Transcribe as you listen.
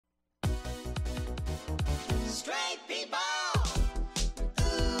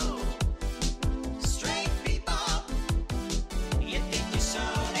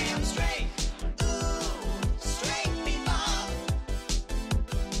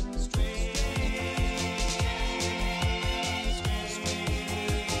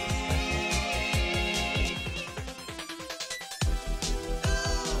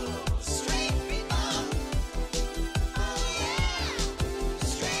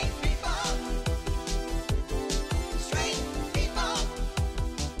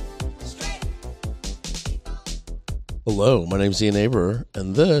Hello, my name's Ian Aber,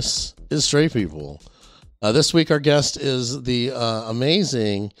 and this is Stray People. This week, our guest is the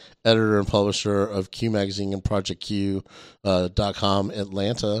amazing editor and publisher of Q Magazine and ProjectQ.com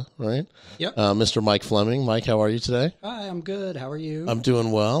Atlanta, right? Yep. Mr. Mike Fleming. Mike, how are you today? Hi, I'm good. How are you? I'm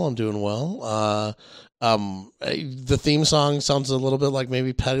doing well. The theme song sounds a little bit like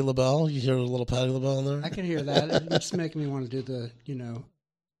maybe Patti LaBelle. You hear a little Patti LaBelle in there? I can hear that. It's making me want to do the,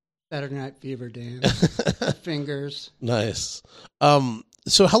 Saturday Night Fever dance. Fingers. Nice.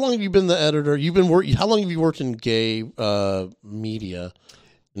 So how long have you been the editor? How long have you worked in gay media?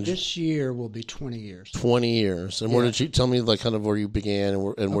 This year will be 20 years. 20 years. And where did you tell me kind of where you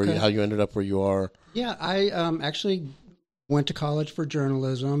began and how you ended up where you are? Yeah, I actually went to college for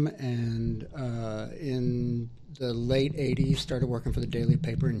journalism, and in the late 80s started working for the daily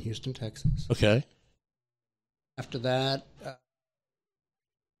paper in Houston, Texas. Okay. After that,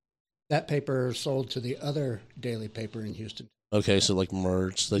 that paper sold to the other daily paper in Houston. Okay, so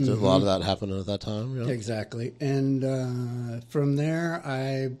merged. A lot of that happened at that time. Yeah. Exactly. And from there,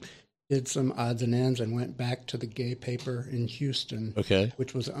 I did some odds and ends and went back to the gay paper in Houston,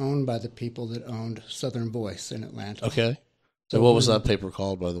 which was owned by the people that owned Southern Voice in Atlanta. Okay. So what was that paper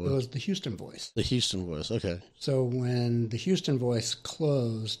called, by the way? It was the Houston Voice. The Houston Voice, okay. So when the Houston Voice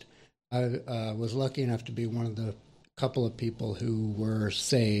closed, I was lucky enough to be one of the couple of people who were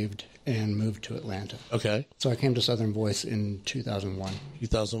saved and moved to Atlanta. Okay. So I came to Southern Voice in 2001.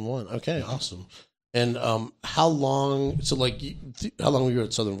 2001. Okay, awesome. And how long? So how long were you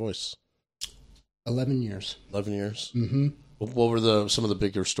at Southern Voice? 11 years. 11 years. Mm-hmm. What were some of the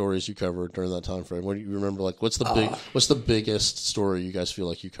bigger stories you covered during that time frame? What do you remember? What's the biggest story you guys feel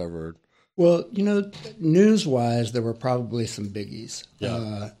like you covered? Well, news-wise, there were probably some biggies.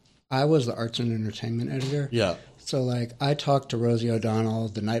 Yeah. I was the arts and entertainment editor. Yeah. So, I talked to Rosie O'Donnell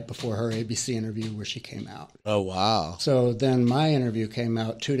the night before her ABC interview where she came out. Oh, wow. So then my interview came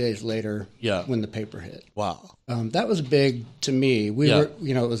out 2 days later when the paper hit. Wow. That was big to me. We were,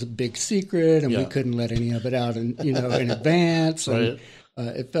 it was a big secret, and we couldn't let any of it out in advance. And, right.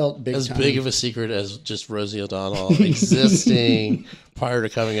 It felt big as time. big of a secret as just Rosie O'Donnell existing prior to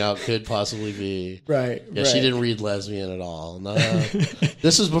coming out could possibly be. Right. Yeah, she didn't read lesbian at all. No.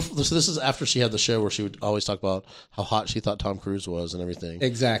 This is after she had the show where she would always talk about how hot she thought Tom Cruise was and everything.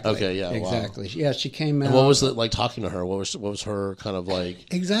 Exactly. Okay. Yeah. Exactly. Wow. Yeah, she came out. And what was it like talking to her? What was her kind of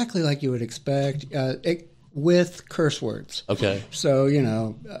like? Exactly like you would expect. With curse words. Okay. So,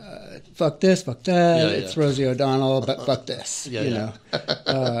 fuck this, fuck that. Yeah, it's Rosie O'Donnell, but fuck this. Yeah.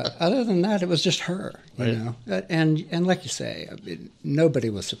 Other than that, it was just her, right. And like you say, nobody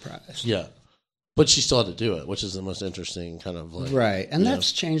was surprised. Yeah. But she still had to do it, which is the most interesting kind of right. And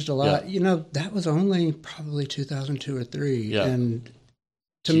that's changed a lot. Yeah. That was only probably 2002 or 3. Yeah. And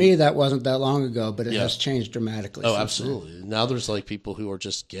to me, that wasn't that long ago, but it has changed dramatically. Oh, absolutely. Then. Now there's people who are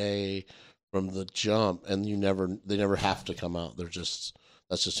just gay from the jump, and they never have to come out. That's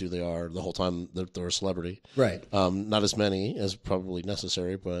just who they are the whole time. They're a celebrity, right? Not as many as probably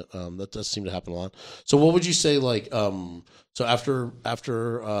necessary, but that does seem to happen a lot. So, what would you say? So after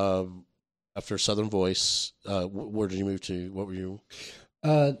Southern Voice, where did you move to? What were you?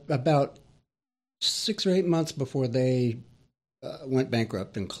 About 6 or 8 months before they went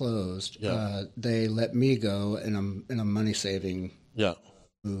bankrupt and closed, they let me go in a money saving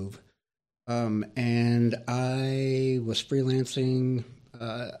move. And I was freelancing.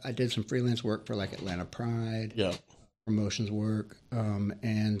 I did some freelance work for Atlanta Pride, promotions work,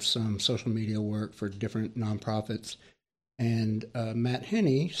 and some social media work for different nonprofits. And Matt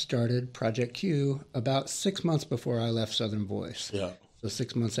Henney started Project Q about 6 months before I left Southern Voice. Yeah. So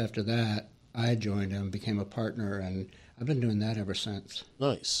 6 months after that, I joined him, became a partner, and I've been doing that ever since.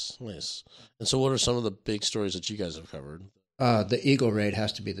 Nice. And so what are some of the big stories that you guys have covered? The Eagle raid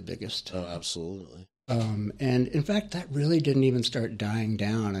has to be the biggest. Oh, absolutely. And in fact, that really didn't even start dying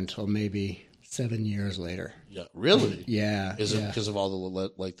down until maybe 7 years later. Yeah, really? Yeah. Is it because of all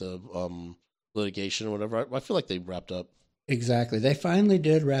the litigation or whatever? I feel like they wrapped up. Exactly. They finally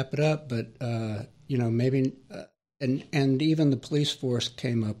did wrap it up, but maybe and even the police force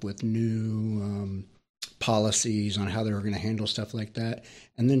came up with new policies on how they were going to handle stuff like that,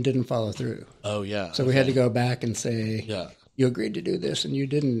 and then didn't follow through. Oh yeah. So we had to go back and say, you agreed to do this and you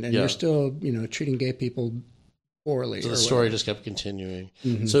didn't, and you're still, treating gay people poorly. So the story just kept continuing.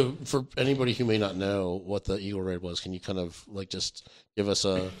 Mm-hmm. So for anybody who may not know what the Eagle Raid was, can you kind of just give us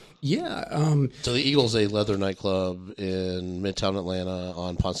a... Yeah. So the Eagle's a leather nightclub in Midtown Atlanta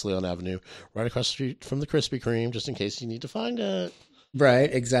on Ponce de Leon Avenue, right across the street from the Krispy Kreme, just in case you need to find it.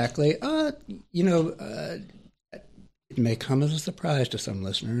 Right, exactly. It may come as a surprise to some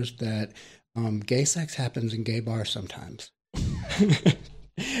listeners that Gay sex happens in gay bars sometimes.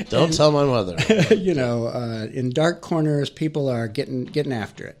 Don't tell my mother. In dark corners, people are getting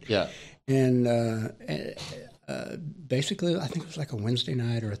after it. Yeah. And basically, I think it was like a Wednesday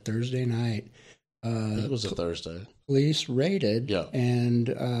night or a Thursday night. It was a Thursday. Police raided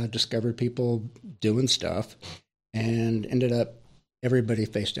and discovered people doing stuff, and ended up everybody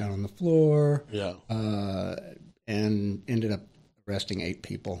face down on the floor. Yeah. And ended up arresting 8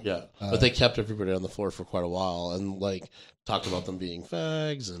 people. Yeah, but they kept everybody on the floor for quite a while, and talked about them being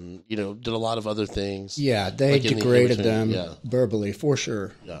fags, and did a lot of other things. Yeah, they degraded them verbally for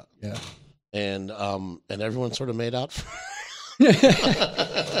sure. Yeah, yeah, and everyone sort of made out.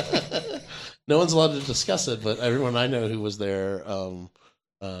 No one's allowed to discuss it, but everyone I know who was there,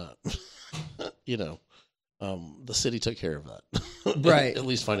 the city took care of that, right? At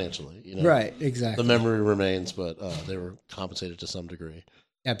least financially, right? Exactly. The memory remains, but they were compensated to some degree.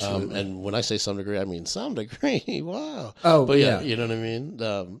 Absolutely. And when I say some degree, I mean some degree. Wow. Oh, but yeah, you know what I mean.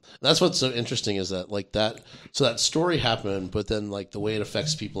 That's what's so interesting is that that. So that story happened, but then the way it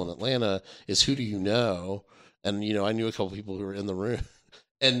affects people in Atlanta is who do you know? And I knew a couple people who were in the room,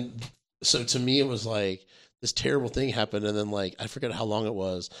 and so to me it was like this terrible thing happened, and then I forget how long it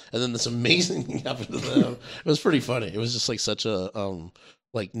was, and then this amazing thing happened to them. It was pretty funny. It was just such a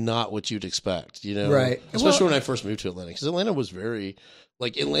not what you'd expect, right? Especially when I first moved to Atlanta, because Atlanta was very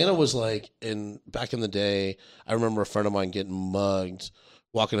Atlanta was back in the day. I remember a friend of mine getting mugged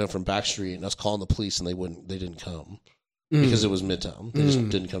walking in from Backstreet, and us calling the police, and they didn't come. Because it was Midtown. They just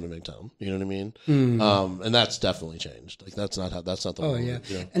didn't come to Midtown. You know what I mean? And that's definitely changed. That's not the Oh, yeah.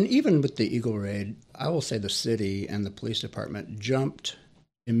 And even with the Eagle raid, I will say the city and the police department jumped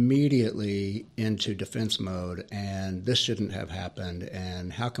immediately into defense mode, and this shouldn't have happened,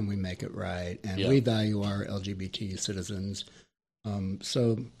 and how can we make it right? And we value our LGBT citizens.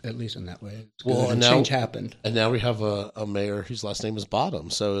 So at least in that way, it's good. And change happened. And now we have a mayor whose last name is Bottom.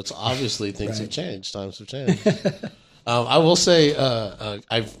 So it's obviously things have changed. Times have changed. I will say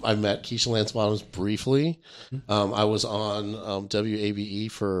I met Keisha Lance Bottoms briefly. I was on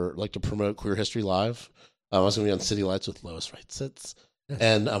WABE for to promote Queer History Live. I was going to be on City Lights with Lois Wright-Sitz.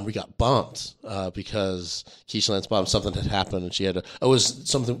 And we got bumped because Keisha Lance Bottoms, something had happened, and she had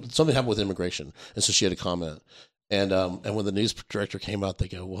something happened with immigration, and so she had a comment. And when the news director came out, they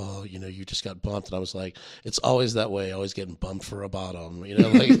go, well, you just got bumped. And I was like, it's always that way, always getting bumped for a bottom, And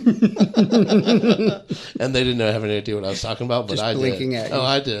they didn't have any idea what I was talking about, but just I blinking did. At you. Oh,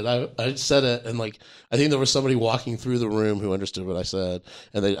 I did. I said it, and I think there was somebody walking through the room who understood what I said,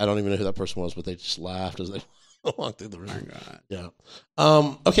 and I don't even know who that person was, but they just laughed as they walked through the room. My God. Yeah.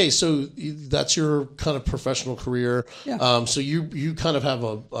 Okay, so that's your kind of professional career. Yeah. So you kind of have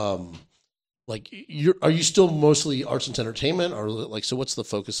a are you still mostly arts and entertainment, or so what's the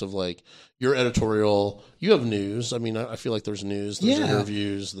focus of your editorial? You have news. I mean, I feel like there's news, there's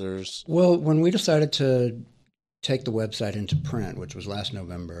interviews, Well, when we decided to take the website into print, which was last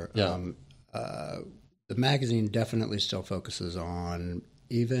November, the magazine definitely still focuses on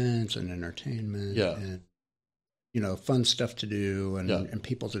events and entertainment and fun stuff to do and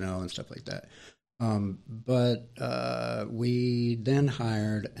people to know and stuff like that. But we then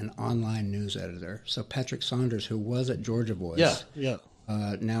hired an online news editor. So Patrick Saunders, who was at Georgia Voice,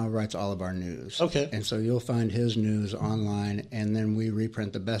 now writes all of our news. Okay. And so you'll find his news online, and then we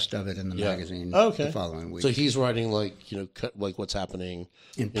reprint the best of it in the magazine the following week. So he's writing what's happening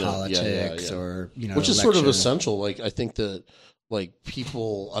in politics or which is election. sort of essential. I think that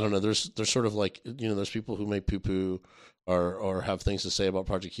people, I don't know, there's sort of there's people who may poo-poo or have things to say about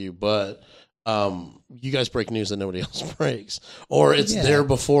Project Q, but you guys break news that nobody else breaks, or it's there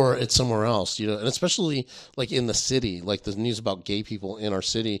before it's somewhere else, and especially in the city, the news about gay people in our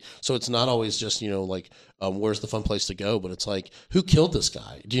city. So it's not always just, where's the fun place to go, but it's who killed this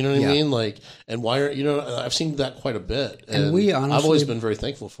guy? Do you know what I mean? And why are, I've seen that quite a bit. And we honestly, I've always been very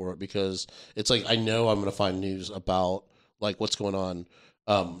thankful for it because it's I know I'm going to find news about what's going on.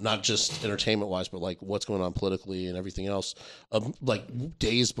 Not just entertainment wise, but what's going on politically and everything else,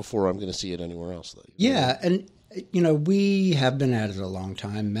 days before I'm going to see it anywhere else. And we have been at it a long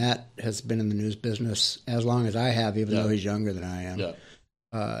time. Matt has been in the news business as long as I have, even though he's younger than I am. Yeah.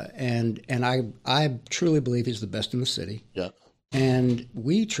 And I truly believe he's the best in the city. Yeah. And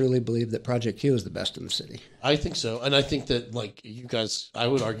we truly believe that Project Q is the best in the city. I think so. And I think that you guys, I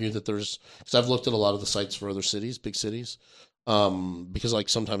would argue that because I've looked at a lot of the sites for other cities, big cities. Because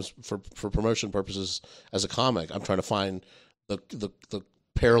sometimes for promotion purposes as a comic, I'm trying to find the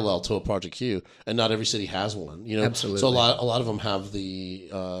parallel to a Project Q, and not every city has one. Absolutely. So a lot of them have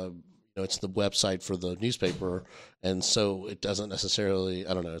the it's the website for the newspaper, and so it doesn't necessarily.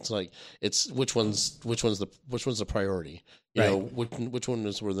 I don't know. It's like it's which one's the priority. You know, which one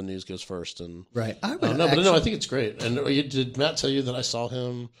is where the news goes first, and right. I think it's great. And did Matt tell you that I saw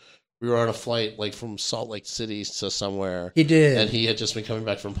him? We were on a flight like from Salt Lake City to somewhere. He did, and he had just been coming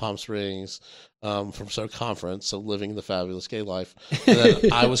back from Palm Springs, from some conference, so living the fabulous gay life. And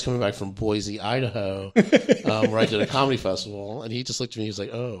then I was coming back from Boise, Idaho, where I did a comedy festival, and he just looked at me. He was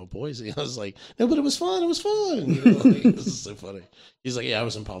like, "Oh, Boise." I was like, "No, but it was fun. It was fun." You know, like, this is so funny. He's like, "Yeah, I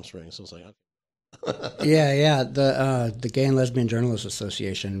was in Palm Springs." So I was like, "Okay." yeah. The Gay and Lesbian Journalists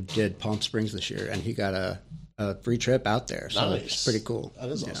Association did Palm Springs this year, and he got a free trip out there. So nice. It's pretty cool. That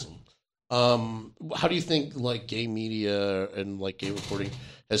is awesome. How do you think like gay media and like gay reporting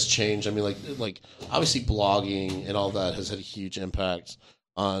has changed? I mean, like obviously blogging and all that has had a huge impact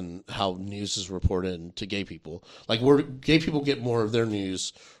on how news is reported to gay people. Like, where gay people get more of their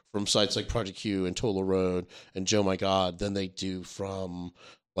news from sites like Project Q and Total Road and Joe My God than they do from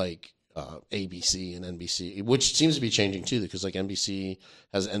like ABC and NBC, which seems to be changing too, because like NBC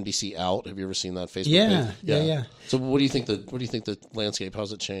has NBC Out. Have you ever seen that Facebook page? Yeah. So what do you think the landscape?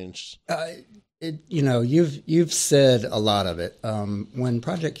 How's it changed? You've said a lot of it. When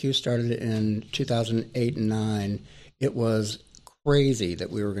Project Q started in 2008 and 9, it was crazy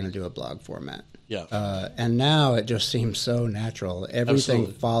that we were going to do a blog format. Yeah. And now it just seems so natural.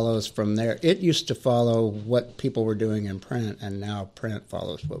 Everything follows from there. It used to follow what people were doing in print, and now print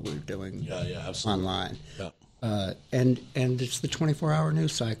follows what we're doing online. Yeah. And it's the 24-hour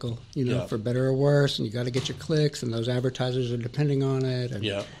news cycle, for better or worse, and you got to get your clicks, and those advertisers are depending on it. And,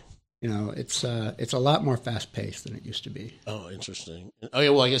 it's a lot more fast-paced than it used to be. Oh, interesting. Oh,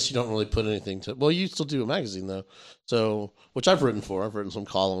 yeah, well, I guess you don't really put anything to... Well, you still do a magazine, though, so which I've written for. I've written some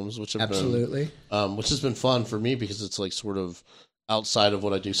columns, which have Absolutely. Which has been fun for me because it's, like, sort of outside of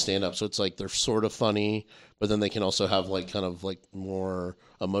what I do stand-up. So it's, like, they're sort of funny, but then they can also have, like, kind of, like, more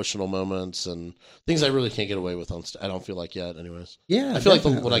emotional moments and things I really can't get away with on I don't feel like yet, anyways. Yeah, I feel like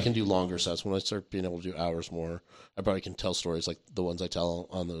when I can do longer sets, when I start being able to do hours more, I probably can tell stories like the ones I tell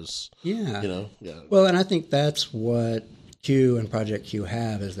on those. Yeah. Well, and I think that's what Q and Project Q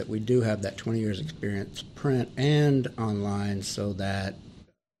have, is that we do have that 20 years experience print and online, so that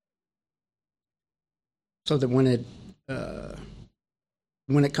when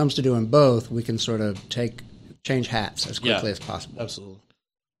it comes to doing both, we can sort of change hats as quickly as possible. Absolutely.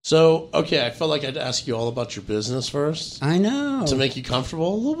 So, okay, I felt like I'd ask you all about your business first. I know. To make you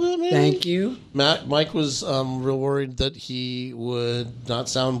comfortable a little bit, maybe? Thank you. Mike was real worried that he would not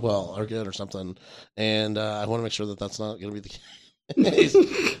sound well or good or something, and I want to make sure that that's not going to be the case.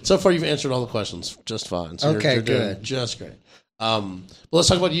 So far, you've answered all the questions just fine. So okay, you're good. Doing just great. Well, let's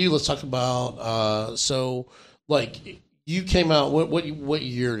talk about you. Let's talk about, you came out, what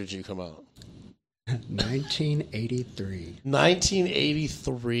year did you come out? 1983.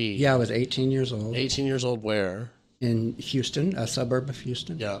 1983. Yeah, I was 18 years old. 18 years old where? In Houston, a suburb of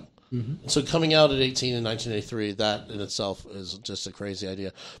Houston. Yeah. Mm-hmm. So coming out at 18 in 1983, that in itself is just a crazy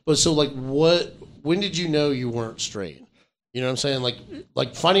idea. But so when did you know you weren't straight? You know what I'm saying?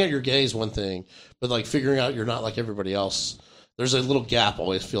 Like finding out you're gay is one thing, but like figuring out you're not like everybody else. There's a little gap, I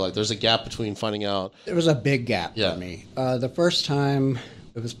always feel like. There's a gap between finding out. There was a big gap for me. The first time,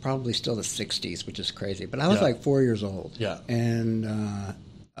 it was probably still the 60s, which is crazy. But I was like 4 years old. Yeah. And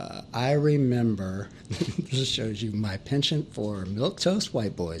I remember, this shows you my penchant for milquetoast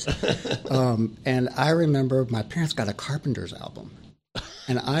white boys. And I remember my parents got a Carpenter's album.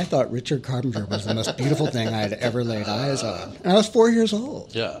 And I thought Richard Carpenter was the most beautiful thing I had ever laid eyes on. And I was 4 years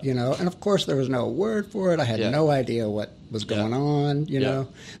old. Yeah. And of course there was no word for it. I had no idea what was going on, you know.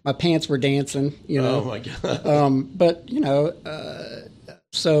 My pants were dancing, Oh my God. But,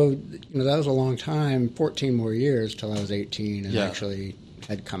 so, that was a long time, 14 more years till I was 18 and actually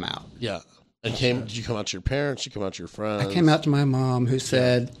had come out. Yeah. And did you come out to your parents? Did you come out to your friends? I came out to my mom, who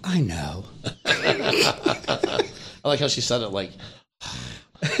said, I know. I like how she said it like...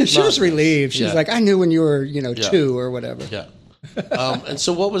 She was relieved. She's like, I knew when you were, 2 or whatever. Yeah. And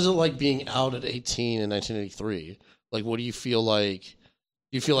so what was it like being out at 18 in 1983? Like, what do you feel like?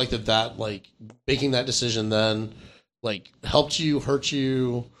 Do you feel like that like, making that decision then, like, helped you, hurt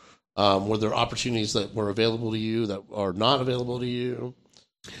you? Were there opportunities that were available to you that are not available to you?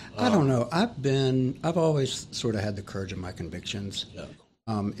 I don't know. I've always sort of had the courage of my convictions. Yeah.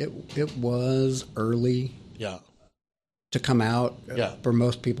 It was early. Yeah. To come out for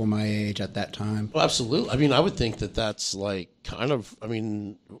most people my age at that time. Well, absolutely. I mean, I would think that's like kind of, I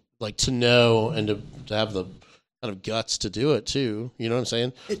mean, like to know and to have the kind of guts to do it too. You know what I'm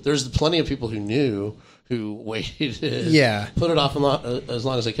saying? There's plenty of people who who waited, put it off as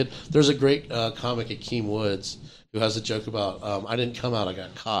long as they could. There's a great comic at Keem Woods who has a joke about, I didn't come out, I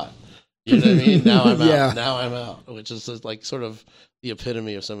got caught. You know what I mean? Now I'm out. Now I'm out, which is like sort of the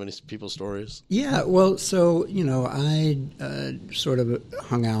epitome of so many people's stories. Yeah, well, so, I sort of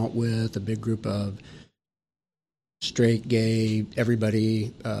hung out with a big group of straight, gay,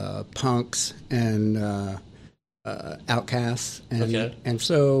 everybody, punks, and outcasts. And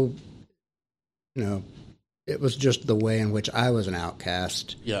so, it was just the way in which I was an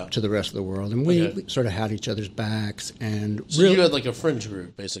outcast to the rest of the world. And we sort of had each other's backs. And so you had like a fringe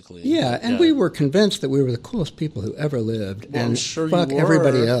group, basically. Yeah, and we were convinced that we were the coolest people who ever lived. Well, and I'm sure fuck you were,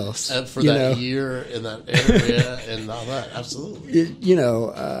 everybody else. For that year in that area and all that. Absolutely.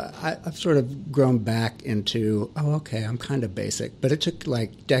 I've sort of grown back into, okay, I'm kind of basic. But it took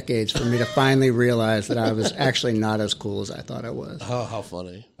like decades for me to finally realize that I was actually not as cool as I thought I was. Oh, how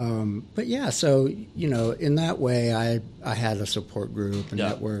funny. But yeah, so, in that way, I had a support group and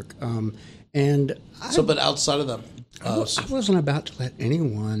network. But outside of that, I wasn't about to let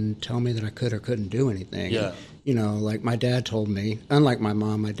anyone tell me that I could or couldn't do anything. Yeah. Like my dad told me, unlike my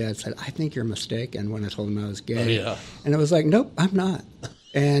mom, my dad said, I think you're mistaken when I told him I was gay. Oh, yeah. And it was like, nope, I'm not.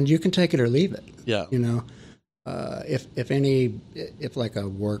 And you can take it or leave it. Yeah. If like a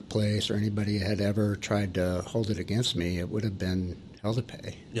workplace or anybody had ever tried to hold it against me, it would have been hell to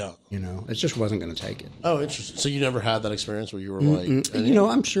pay. Yeah. It just wasn't going to take it. Oh, interesting. So you never had that experience where you were like...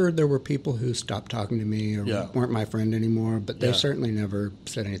 I'm sure there were people who stopped talking to me or weren't my friend anymore, but they certainly never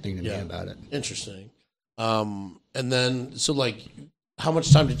said anything to me about it. Interesting. And then, so like, how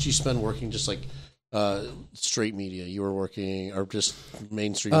much time did you spend working just like straight media? You were working, or just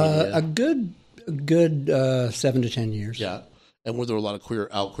mainstream media? A good 7 to 10 years. Yeah. And were there a lot of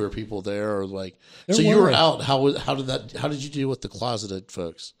queer people there, or like? There you were out. How did you deal with the closeted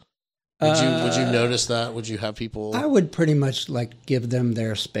folks? Would you notice that? Would you have people? I would pretty much like give them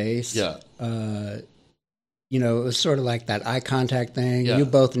their space. Yeah. It was sort of like that eye contact thing. Yeah. You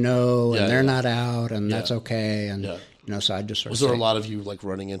both know, and they're not out, and that's okay. And so I just sort of. Was there a lot of you like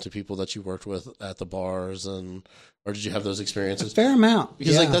running into people that you worked with at the bars, or did you have those experiences? A fair amount.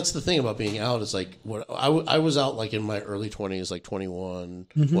 Because like that's the thing about being out is like what I was out like in my early 20s, like 21,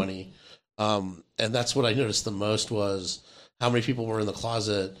 20, and that's what I noticed the most was how many people were in the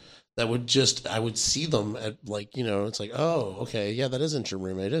closet that I would see them at like, it's like, oh, okay, yeah, that isn't your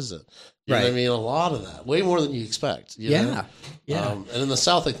roommate, is it? You know what I mean? A lot of that, way more than you expect. You know? Yeah. And in the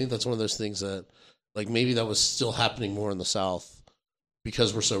South, I think that's one of those things that like maybe that was still happening more in the South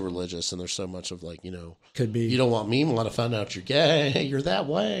because we're so religious and there's so much of like, could be. You don't want me to find out you're gay, you're that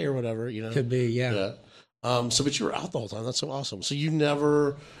way or whatever, Could be, yeah. But you were out the whole time. That's so awesome. So you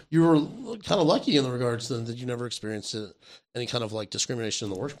were kind of lucky in the regards then that you never experienced any kind of like discrimination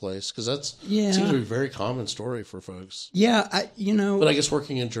in the workplace, because that seems to be a very common story for folks. Yeah, But I guess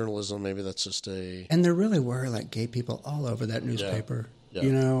working in journalism, maybe that's just And there really were like gay people all over that newspaper.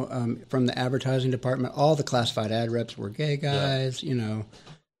 Yeah. From the advertising department, all the classified ad reps were gay guys.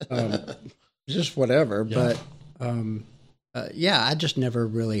 Just whatever. Yeah. But I just never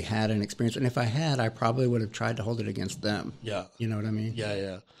really had an experience. And if I had, I probably would have tried to hold it against them. Yeah. You know what I mean?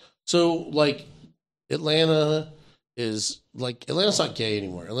 Yeah. So, like, Atlanta's not gay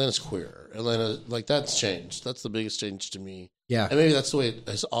anymore. Atlanta's queer. Atlanta, like, that's changed. That's the biggest change to me. Yeah. And maybe that's the way it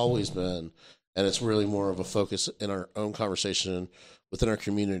has always been. And it's really more of a focus in our own conversation within our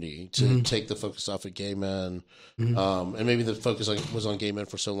community to take the focus off of gay men. And maybe the focus was on gay men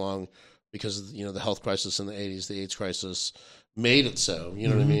for so long because, the health crisis in the 80s, the AIDS crisis made it so, you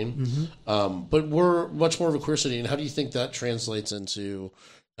know what I mean? But we're much more of a queer city. And how do you think that translates into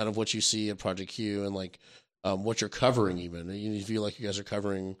kind of what you see at Project Q and like what you're covering even? You feel like you guys are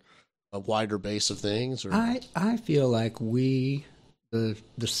covering a wider base of things? Or? I feel like we, the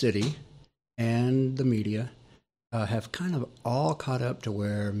city and the media, have kind of all caught up to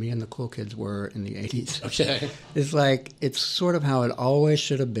where me and the cool kids were in the 80s. Okay. It's sort of how it always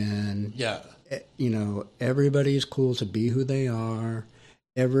should have been. Yeah. Everybody's cool to be who they are.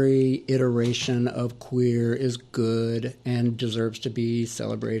 Every iteration of queer is good and deserves to be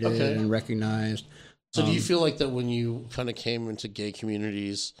celebrated and recognized. So do you feel like that when you kind of came into gay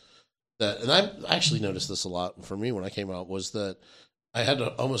communities and I actually noticed this a lot for me when I came out, was that I had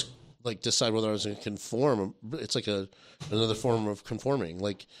to almost like decide whether I was going to conform. It's like another form of conforming.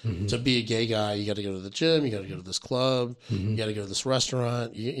 Like to be a gay guy, you got to go to the gym, you got to go to this club, you got to go to this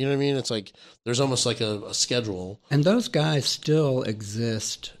restaurant. You know what I mean? It's like there's almost like a schedule. And those guys still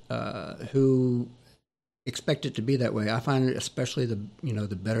exist who expect it to be that way. I find it, especially the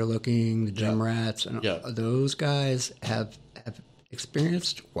better looking, the gym rats, and those guys have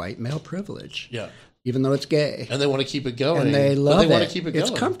experienced white male privilege. Yeah. even though it's gay. And they want to keep it going. And they love it. They want to keep it going.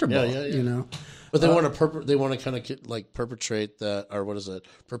 It's comfortable, you know. But they want to kind of like perpetrate that, or what is it?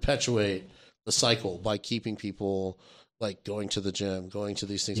 Perpetuate the cycle by keeping people like going to the gym, going to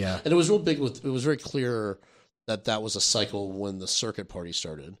these things. Yeah. And it was real big it was very clear that was a cycle when the circuit party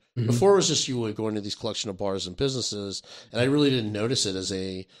started. Mm-hmm. Before it was just you would go into these collection of bars and businesses, and I really didn't notice it as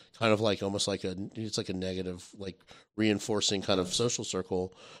a kind of like almost like it's like a negative, like reinforcing kind of social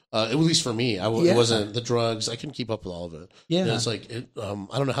circle. At least for me, it wasn't the drugs. I couldn't keep up with all of it. Yeah, it's like I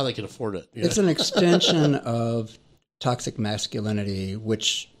don't know how they can afford it. It's an extension of toxic masculinity,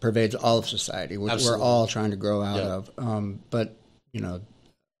 which pervades all of society, which Absolutely. We're all trying to grow out of. But you know.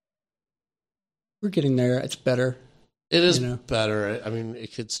 We're getting there. It's better. It is better. I mean,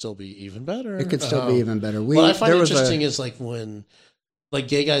 it could still be even better. It could still be even better. What I find interesting is like when, like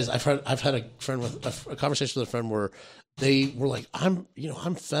gay guys. I've had a friend with a conversation with a friend where they were like, I'm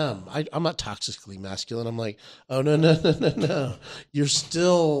femme. I'm not toxically masculine. I'm like, oh no. You're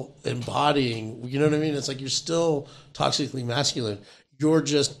still embodying. You know what I mean? It's like you're still toxically masculine. You're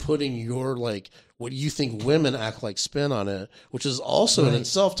just putting your like what you think women act like spin on it, which is also in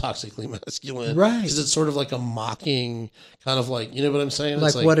itself toxically masculine. Right. Because it's sort of like a mocking kind of like, you know what I'm saying?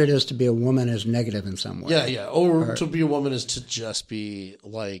 Like what it is to be a woman is negative in some way. Yeah. Or to be a woman is to just be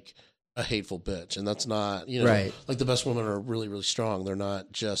like a hateful bitch. And that's not, like the best women are really, really strong. They're not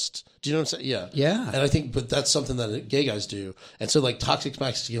just, do you know what I'm saying? Yeah. Yeah. And I think, but that's something that gay guys do. And so like toxic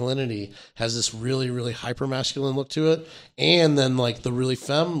masculinity has this really, really hyper masculine look to it. And then like the really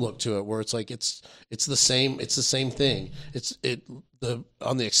femme look to it where it's like, it's the same thing.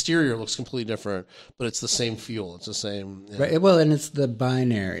 On the exterior it looks completely different, but it's the same fuel. It's the same. Right. Well, and it's the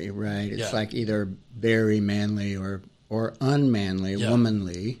binary, right? It's like either very manly or unmanly,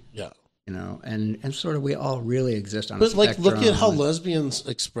 womanly. Yeah. You know, and sort of we all really exist on a spectrum. But like, look at how lesbians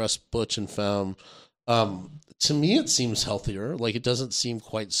express butch and femme. To me, it seems healthier. Like, it doesn't seem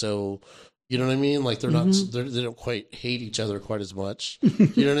quite so. You know what I mean? Like they don't quite hate each other quite as much.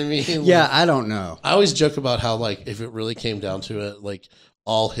 You know what I mean? Yeah, I don't know. I always joke about how like if it really came down to it, like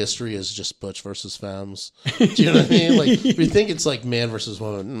all history is just butch versus femmes. Do you know what I mean? Like we think it's like man versus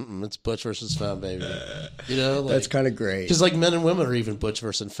woman. It's butch versus femme, baby. You know, like, that's kind of great. Because like men and women are even butch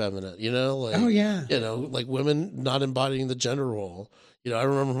versus effeminate. You know, like like women not embodying the gender role. You know, I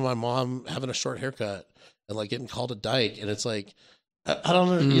remember my mom having a short haircut and like getting called a dyke, and it's like. I don't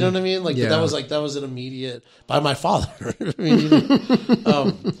know, you know what I mean? Like that was an immediate by my father. I mean,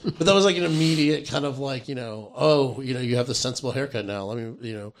 but that was like an immediate kind of like, you have the sensible haircut now. Let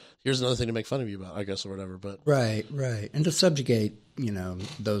me, here's another thing to make fun of you about, I guess, or whatever. But right, and to subjugate,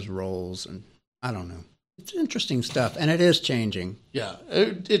 those roles, and I don't know. It's interesting stuff, and it is changing. Yeah,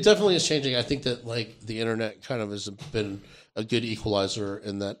 it definitely is changing. I think that like the internet kind of has been a good equalizer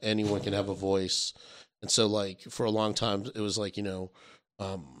in that anyone can have a voice. And so, like, for a long time, it was like, in order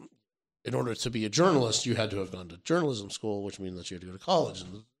to be a journalist, you had to have gone to journalism school, which means that you had to go to college.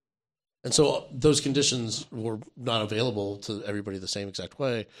 And so those conditions were not available to everybody the same exact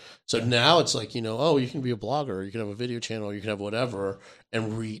way. So now it's like, you can be a blogger, you can have a video channel, you can have whatever,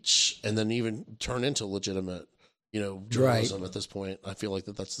 and reach, and then even turn into legitimate, journalism at this point. I feel like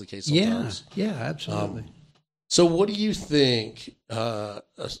that's the case sometimes. Yeah, absolutely. So what do you think...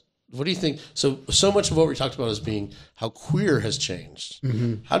 What do you think? So much of what we talked about is being how queer has changed.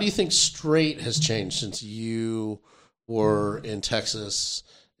 Mm-hmm. How do you think straight has changed since you were in Texas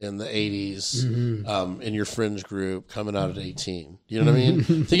in the 80s, in your fringe group coming out at 18? You know what I mean?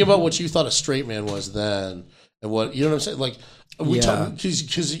 Think about what you thought a straight man was then and what, you know what I'm saying? Like, we talk,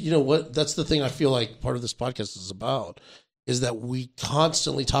 because you know what? That's the thing I feel like part of this podcast is about, is that we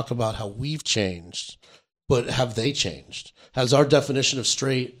constantly talk about how we've changed, but have they changed? Has our definition of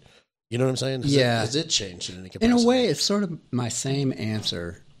straight, you know what I'm saying? Has it changed in any capacity? In a way, it's sort of my same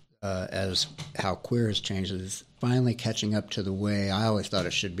answer as how queer has changed. Is finally catching up to the way I always thought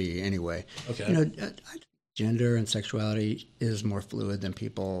it should be anyway. Okay. Gender and sexuality is more fluid than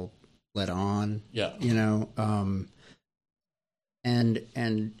people let on. Yeah.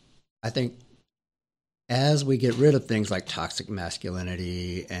 And I think as we get rid of things like toxic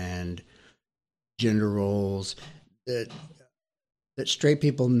masculinity and gender roles, that straight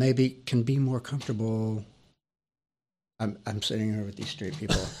people maybe can be more comfortable. I'm sitting here with these straight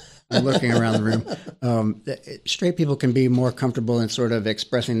people. I'm looking around the room. Straight people can be more comfortable in sort of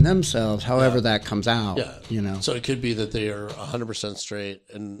expressing themselves, however that comes out. Yeah. So it could be that they are 100% straight,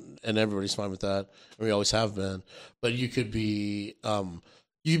 and everybody's fine with that. And we always have been. But you could be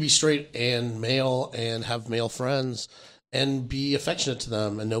straight and male and have male friends and be affectionate to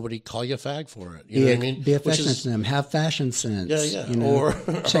them, and nobody call you a fag for it. You know what I mean? Be affectionate to them. Have fashion sense. Yeah. You know,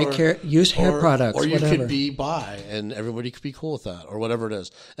 take care. Use hair products. Or you whatever. could be bi, and everybody could be cool with that, or whatever it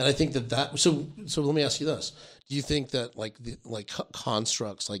is. And I think that. So let me ask you this: do you think that like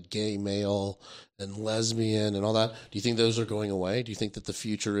constructs like gay male and lesbian and all that? Do you think those are going away? Do you think that the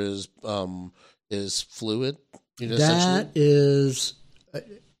future is fluid? That is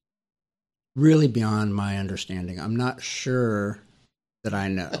really beyond my understanding. I'm not sure that I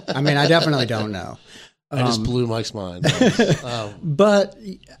know. I mean, I definitely don't know. I just blew Mike's mind. But,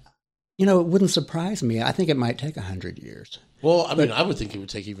 it wouldn't surprise me. I think it might take 100 years. Well, I mean, I would think it would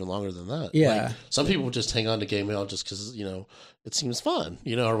take even longer than that. Yeah. Like, some people would just hang on to gay male just because, it seems fun,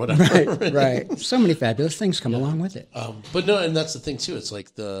 or whatever. Right. So many fabulous things come along with it. But no, and that's the thing, too. It's like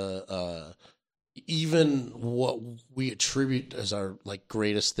even what we attribute as our like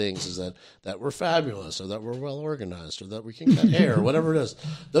greatest things is that we're fabulous, or that we're well organized, or that we can cut hair, or whatever it is.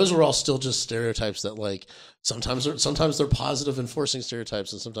 Those are all still just stereotypes that like sometimes they're positive enforcing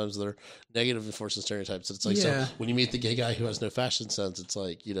stereotypes, and sometimes they're negative enforcing stereotypes. It's like, so when you meet the gay guy who has no fashion sense, it's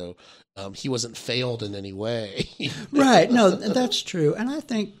like, he wasn't failed in any way. Right. No, that's true. And I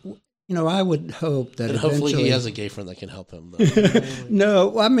think, I would hope that hopefully he has a gay friend that can help him, though.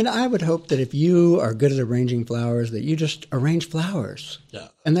 No, I mean, I would hope that if you are good at arranging flowers, that you just arrange flowers. Yeah.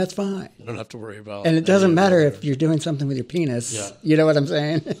 And that's fine. You don't have to worry about. And it doesn't matter if you're doing something with your penis. Yeah. You know what I'm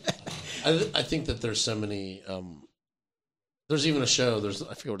saying? I think that there's so many. There's even a show. I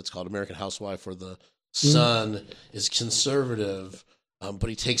forget what it's called, American Housewife, where the son is conservative. But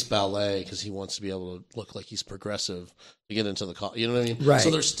he takes ballet because he wants to be able to look like he's progressive to get into the college. You know what I mean? Right. So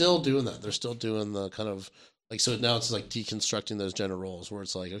they're still doing that. They're still doing the kind of like, so now it's like deconstructing those gender roles where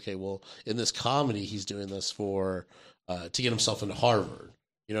it's like, okay, well, in this comedy, he's doing this for to get himself into Harvard.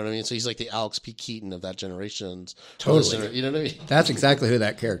 You know what I mean? So he's like the Alex P. Keaton of that generation's. Totally. You know what I mean? That's exactly who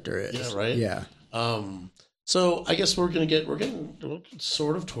that character is. Yeah. Right. Yeah. So I guess we're getting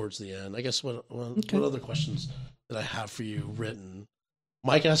sort of towards the end. I guess what other questions that I have for you written?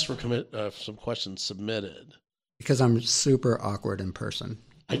 Mike asked for some questions submitted. Because I'm super awkward in person.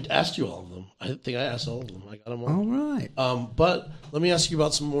 I asked you all of them. I think I asked all of them. I got them all. All right. But let me ask you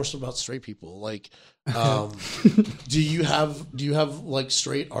about some more stuff about straight people. Like, do you have like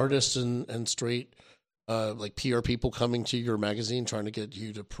straight artists and straight like PR people coming to your magazine trying to get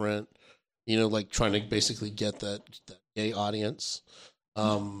you to print? Like trying to basically get that gay audience.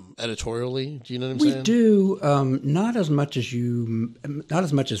 Editorially, do you know what I'm saying? We do, not as much as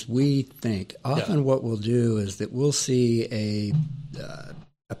we think. Often what we'll do is that we'll see a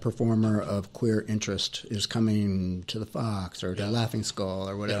performer of queer interest is coming to the Fox or to Laughing Skull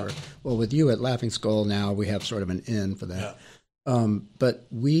or whatever. Yeah. Well, with you at Laughing Skull now, we have sort of an in for that. Yeah. But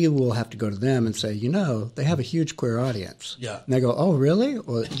we will have to go to them and say, they have a huge queer audience. Yeah. And they go, oh, really?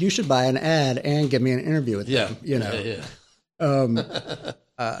 Well, you should buy an ad and give me an interview with them. Yeah.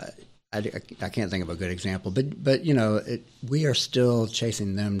 I can't think of a good example, but we are still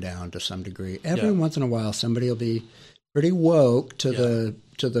chasing them down to some degree. Every once in a while, somebody will be pretty woke to the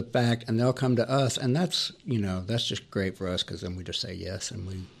fact, and they'll come to us, and that's just great for us because then we just say yes and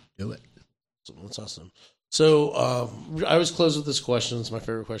we do it. That's awesome. So I always close with this question. It's my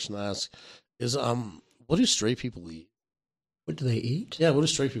favorite question to ask: is what do straight people eat? What do they eat? Yeah, what do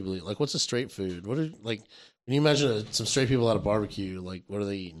straight people eat? Like, what's a straight food? What are like? Can you imagine some straight people at a barbecue? Like, what are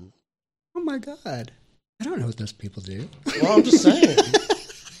they eating? Oh my God, I don't know what those people do. Well, I'm just saying.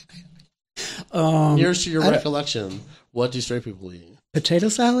 Nearest to your recollection, what do straight people eat? Potato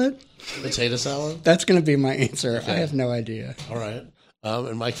salad. Potato salad. That's going to be my answer. Okay. I have no idea. All right.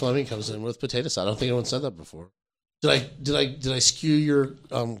 And Mike Fleming comes in with potato salad. I don't think anyone said that before. Did I skew your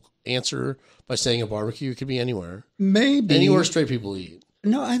answer by saying a barbecue? It could be anywhere. Maybe anywhere straight people eat.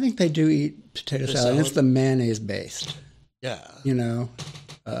 No, I think they do eat potato salad. It's the mayonnaise based. Yeah. The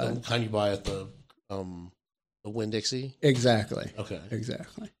kind you buy at the Winn-Dixie? Exactly. Okay.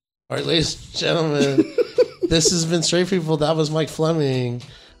 Exactly. All right, ladies and gentlemen, this has been Straight People. That was Mike Fleming.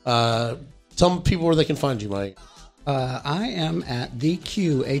 Tell people where they can find you, Mike. I am at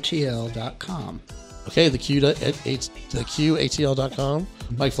theqatl.com. Okay, theqatl.com.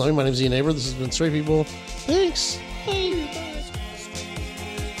 Mike Fleming, my name is Ian Aber. This has been Straight People. Thanks. Hey.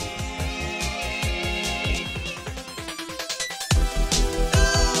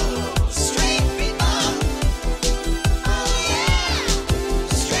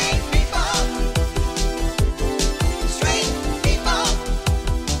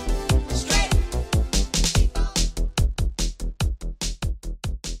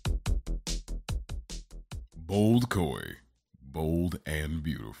 Bold Koi, bold and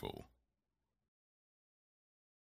beautiful.